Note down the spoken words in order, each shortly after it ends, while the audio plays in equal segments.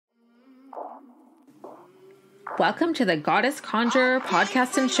Welcome to the Goddess Conjurer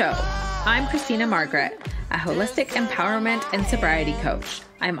podcast and show. I'm Christina Margaret, a holistic empowerment and sobriety coach.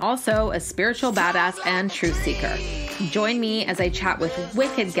 I'm also a spiritual badass and truth seeker. Join me as I chat with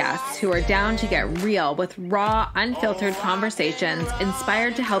wicked guests who are down to get real with raw, unfiltered conversations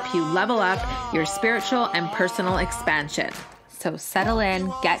inspired to help you level up your spiritual and personal expansion. So settle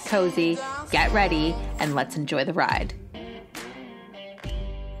in, get cozy, get ready, and let's enjoy the ride.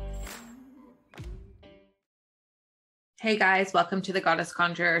 Hey guys, welcome to the Goddess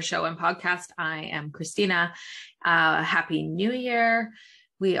Conjurer show and podcast. I am Christina. Happy New Year.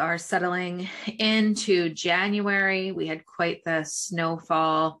 We are settling into January. We had quite the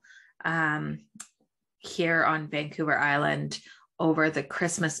snowfall here on Vancouver Island over the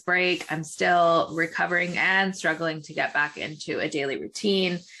Christmas break. I'm still recovering and struggling to get back into a daily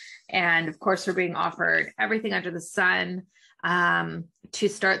routine. And of course, we're being offered everything under the sun to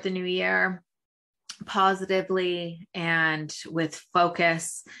start the new year positively and with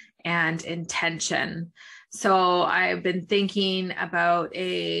focus and intention. So I've been thinking about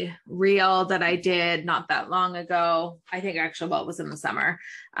a reel that I did not that long ago. I think actually, well, it was in the summer.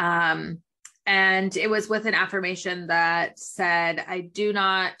 And it was with an affirmation that said, I do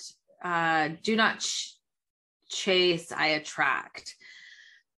not chase, I attract.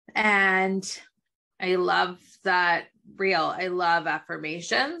 And I love that reel. I love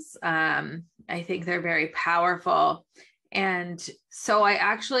affirmations. I think they're very powerful. And so I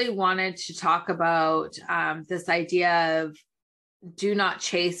actually wanted to talk about this idea of do not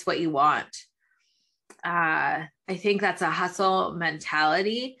chase what you want. I think that's a hustle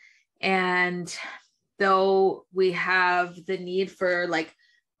mentality. And though we have the need for like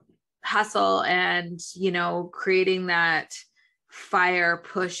hustle and, creating that fire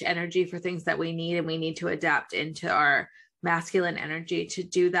push energy for things that we need, and we need to adapt into our masculine energy to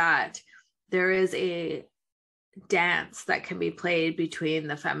do that, there is a dance that can be played between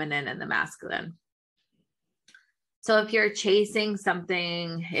the feminine and the masculine. So if you're chasing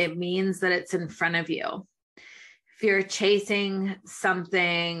something, it means that it's in front of you. If you're chasing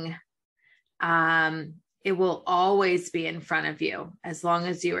something, it will always be in front of you as long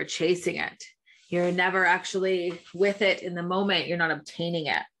as you are chasing it. You're never actually with it in the moment. You're not obtaining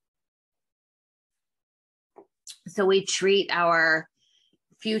it. So we treat our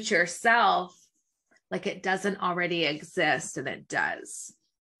future self like it doesn't already exist, and it does.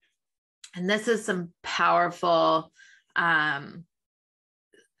 And this is some powerful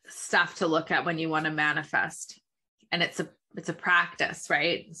stuff to look at when you want to manifest. And it's a practice,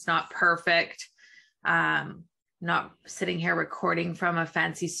 right? It's not perfect. Not sitting here recording from a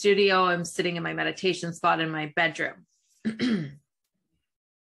fancy studio. I'm sitting in my meditation spot in my bedroom.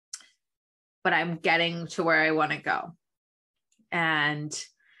 But I'm getting to where I want to go. And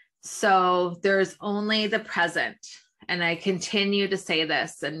so there's only the present. And I continue to say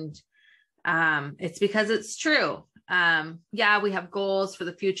this, and it's because it's true. Yeah, we have goals for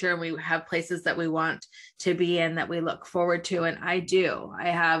the future, and we have places that we want to be in that we look forward to. And I do. I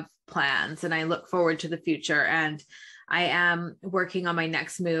have plans, and I look forward to the future, and I am working on my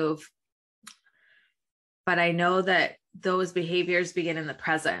next move. But I know that those behaviors begin in the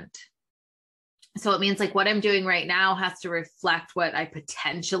present. So it means like what I'm doing right now has to reflect what I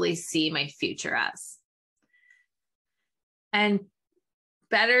potentially see my future as. And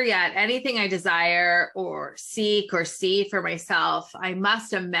better yet, anything I desire or seek or see for myself, I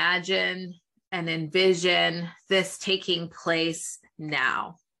must imagine and envision this taking place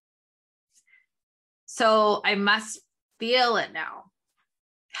now. So I must feel it now.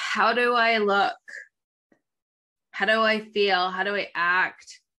 How do I look? How do I feel? How do I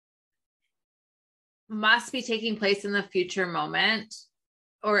act? Must be taking place in the future moment,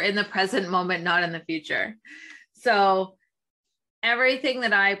 or in the present moment, not in the future. So everything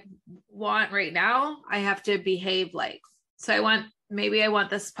that I want right now, I have to behave like. So I want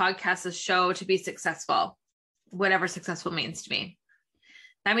this podcast, this show, to be successful, whatever successful means to me.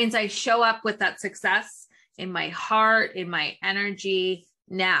 That means I show up with that success in my heart, in my energy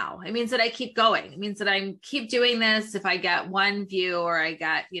now. It means that I keep going. It means that I keep doing this if I get one view or I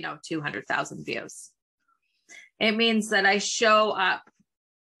get, 200,000 views. It means that I show up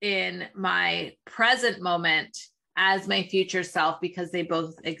in my present moment as my future self, because they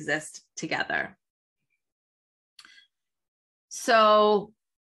both exist together. So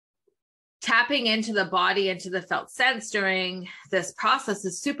tapping into the body, into the felt sense during this process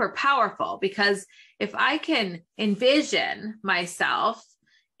is super powerful, because if I can envision myself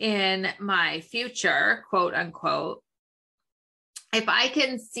in my future, quote unquote, if I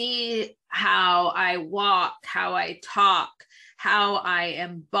can see how I walk, how I talk, how I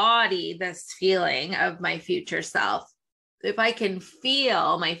embody this feeling of my future self, if I can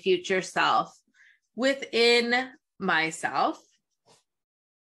feel my future self within myself,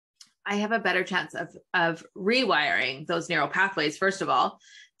 I have a better chance of rewiring those neural pathways, first of all,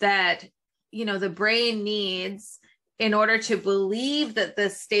 that, the brain needs in order to believe that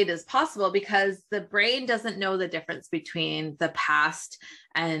this state is possible, because the brain doesn't know the difference between the past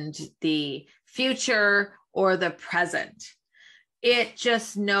and the future or the present. It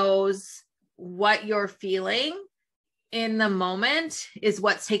just knows what you're feeling in the moment is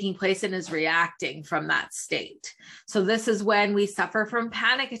what's taking place and is reacting from that state. So this is when we suffer from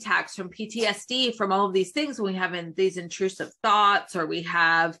panic attacks, from PTSD, from all of these things, when we have these intrusive thoughts, or we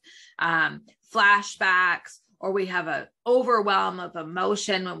have flashbacks, or we have an overwhelm of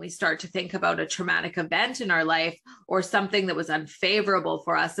emotion when we start to think about a traumatic event in our life or something that was unfavorable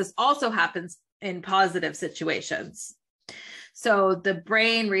for us. This also happens in positive situations. So the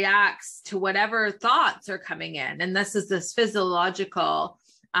brain reacts to whatever thoughts are coming in. And this is this physiological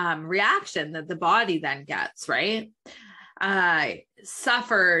reaction that the body then gets, right? I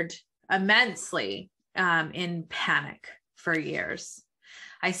suffered immensely in panic for years.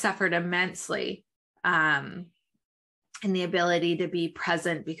 I suffered immensely in the ability to be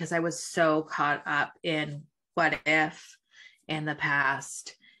present, because I was so caught up in what if in the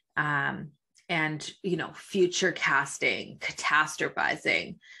past. And, future casting,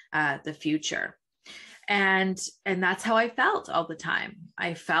 catastrophizing the future. And that's how I felt all the time.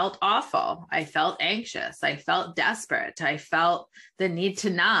 I felt awful. I felt anxious. I felt desperate. I felt the need to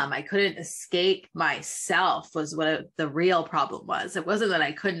numb. I couldn't escape myself, was what the real problem was. It wasn't that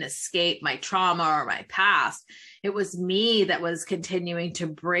I couldn't escape my trauma or my past. It was me that was continuing to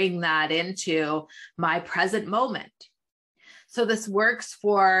bring that into my present moment. So this works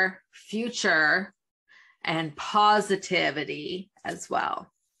for future and positivity as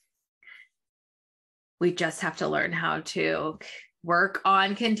well. We just have to learn how to work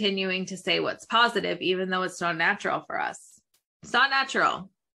on continuing to say what's positive, even though it's not natural for us. It's not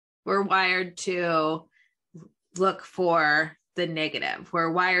natural. We're wired to look for the negative.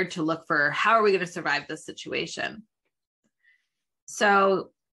 We're wired to look for, how are we going to survive this situation?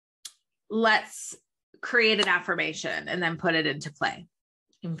 So let's create an affirmation and then put it into play.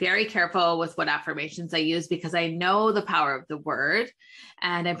 I'm very careful with what affirmations I use, because I know the power of the word,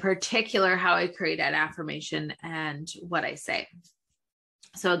 and in particular, how I create an affirmation and what I say.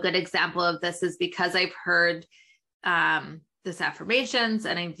 So a good example of this is, because I've heard this affirmations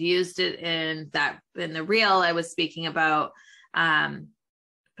and I've used it in the reel I was speaking about. But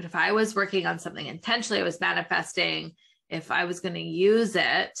if I was working on something intentionally, I was manifesting, if I was going to use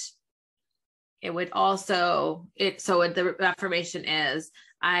it, it would also, the affirmation is,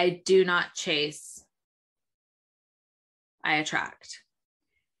 I do not chase, I attract.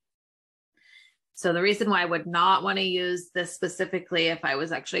 So the reason why I would not want to use this specifically if I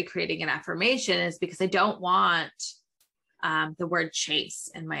was actually creating an affirmation is because I don't want the word chase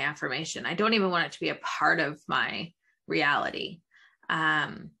in my affirmation. I don't even want it to be a part of my reality.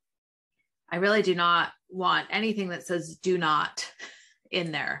 I really do not want anything that says do not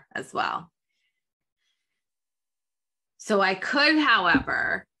in there as well. So I could,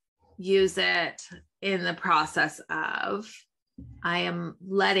 however, use it in the process of, I am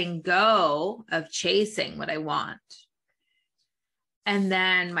letting go of chasing what I want. And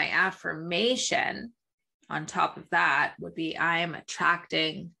then my affirmation on top of that would be, I am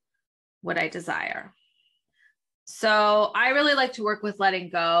attracting what I desire. So I really like to work with letting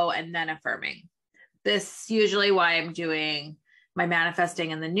go and then affirming. This is usually why I'm doing my manifesting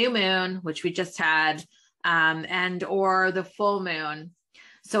in the new moon, which we just had, and or the full moon.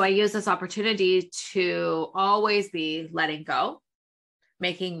 So I use this opportunity to always be letting go,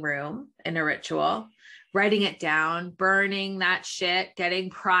 making room in a ritual, writing it down, burning that shit,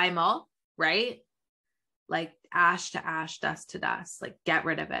 getting primal, right? Like ash to ash, dust to dust, like get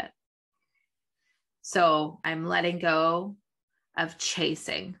rid of it. So I'm letting go of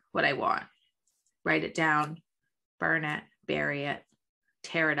chasing what I want. Write it down, burn it, bury it,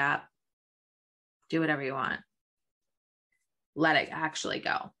 tear it up, do whatever you want. Let it actually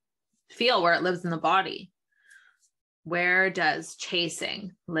go. Feel where it lives in the body. Where does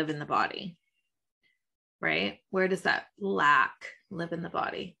chasing live in the body? Right? Where does that lack live in the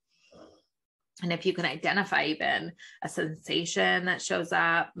body? And if you can identify even a sensation that shows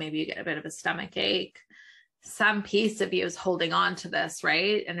up, maybe you get a bit of a stomach ache, some piece of you is holding on to this,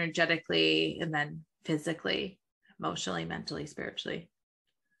 right? Energetically, and then physically, emotionally, mentally, spiritually.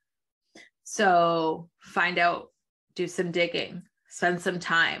 So find out, do some digging, spend some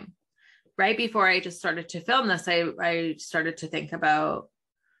time, right before I just started to film this, I started to think about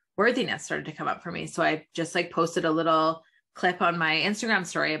worthiness started to come up for me. So I just like posted a little clip on my Instagram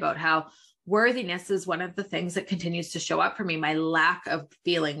story about how worthiness is one of the things that continues to show up for me. My lack of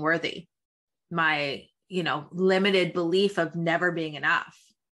feeling worthy, my, limited belief of never being enough.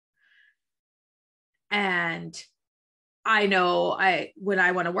 And I know when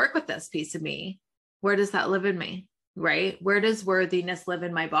I want to work with this piece of me, where does that live in me? Right? Where does worthiness live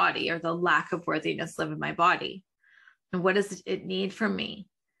in my body, or the lack of worthiness live in my body? And what does it need from me?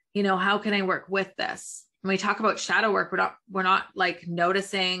 How can I work with this? When we talk about shadow work, we're not like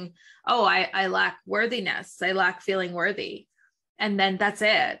noticing, oh, I lack worthiness. I lack feeling worthy. And then that's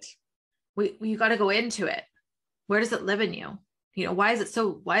it. You got to go into it. Where does it live in you? Why is it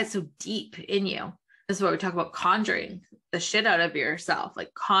so deep in you? This is what we talk about, conjuring the shit out of yourself,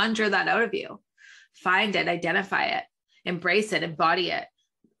 like conjure that out of you, find it, identify it, embrace it, embody it,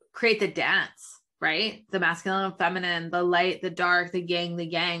 create the dance, right? The masculine and feminine, the light, the dark, the yin, the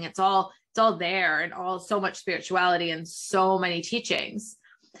yang, it's all there, and so much spirituality and so many teachings,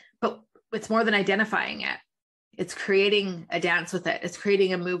 but it's more than identifying it. It's creating a dance with it. It's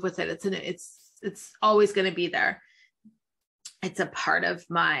creating a move with it. It's always going to be there. It's a part of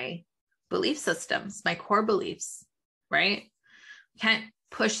my belief systems, my core beliefs, right? Can't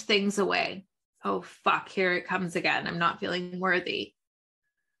push things away. Oh, fuck, here it comes again. I'm not feeling worthy.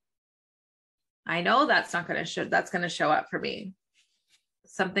 I know that's not going to that's going to show up for me.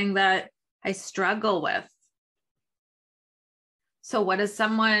 Something that I struggle with. So what does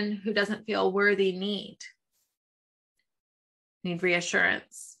someone who doesn't feel worthy need? Need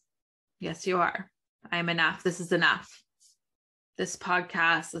reassurance. Yes, you are. I am enough. This is enough. This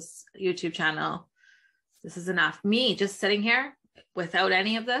podcast, this YouTube channel, this is enough. Me just sitting here without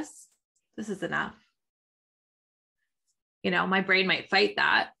any of this is enough. My brain might fight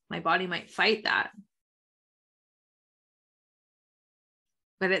that. My body might fight that.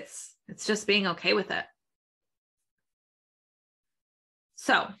 But it's just being okay with it.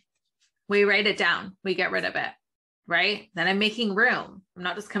 So we write it down. We get rid of it, right? Then I'm making room. I'm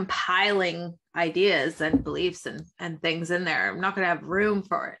not just compiling ideas and beliefs and things in there. I'm not going to have room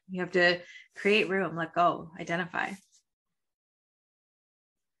for it. You have to create room, let go, identify.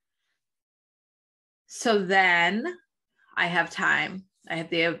 So then I have time. I have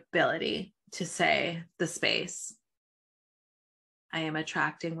the ability to say the space. I am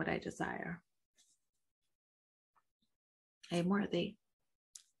attracting what I desire. I am worthy.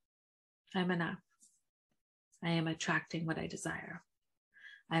 I'm enough. I am attracting what I desire.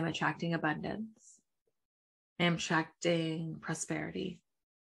 I am attracting abundance. I am attracting prosperity.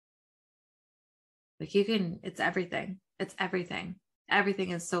 Like it's everything. It's everything.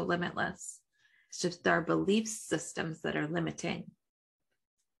 Everything is so limitless. It's just our belief systems that are limiting.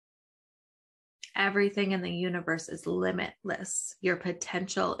 Everything in the universe is limitless. Your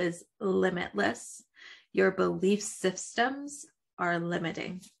potential is limitless. Your belief systems are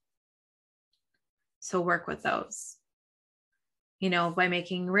limiting. So work with those. By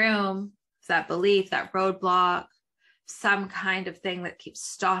making room, that belief, that roadblock, some kind of thing that keeps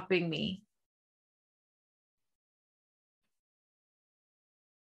stopping me.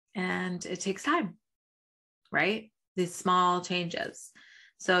 And it takes time, right? These small changes.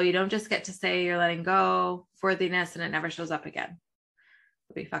 So you don't just get to say you're letting go, worthiness, and it never shows up again.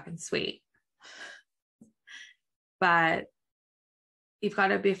 It'd be fucking sweet. But you've got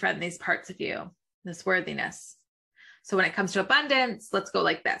to befriend these parts of you, this worthiness. So when it comes to abundance, let's go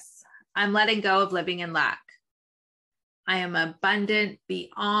like this. I'm letting go of living in lack. I am abundant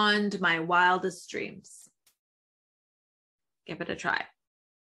beyond my wildest dreams. Give it a try.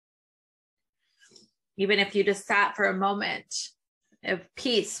 Even if you just sat for a moment of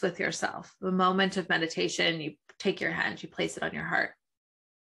peace with yourself, a moment of meditation, you take your hand, you place it on your heart.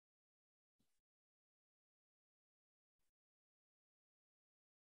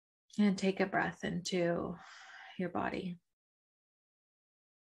 And take a breath into your body.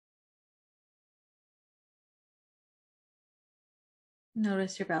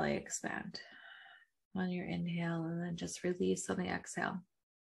 Notice your belly expand on your inhale, and then just release on the exhale.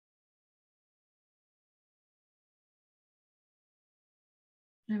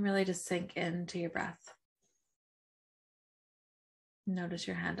 And really just sink into your breath. Notice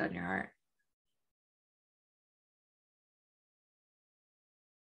your hand on your heart.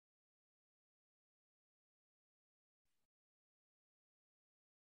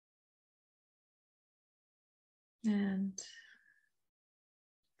 And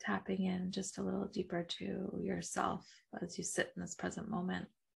tapping in just a little deeper to yourself as you sit in this present moment.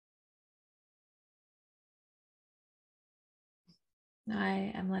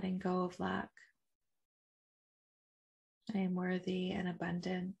 I am letting go of lack. I am worthy and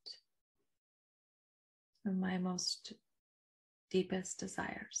abundant of my most deepest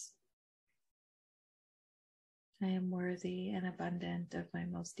desires. I am worthy and abundant of my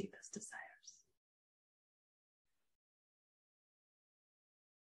most deepest desires.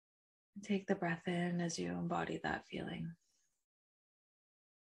 Take the breath in as you embody that feeling.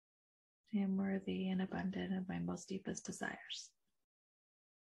 I am worthy and abundant of my most deepest desires.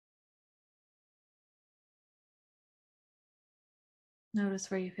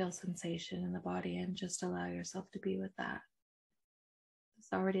 Notice where you feel sensation in the body and just allow yourself to be with that. This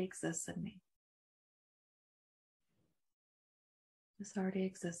already exists in me. This already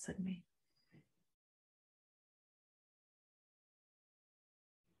exists in me.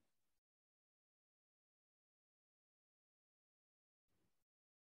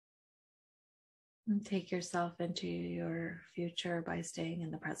 And take yourself into your future by staying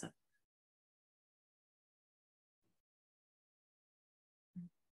in the present.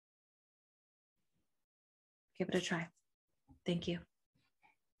 Give it a try. Thank you.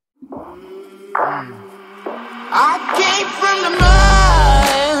 I came from the mud.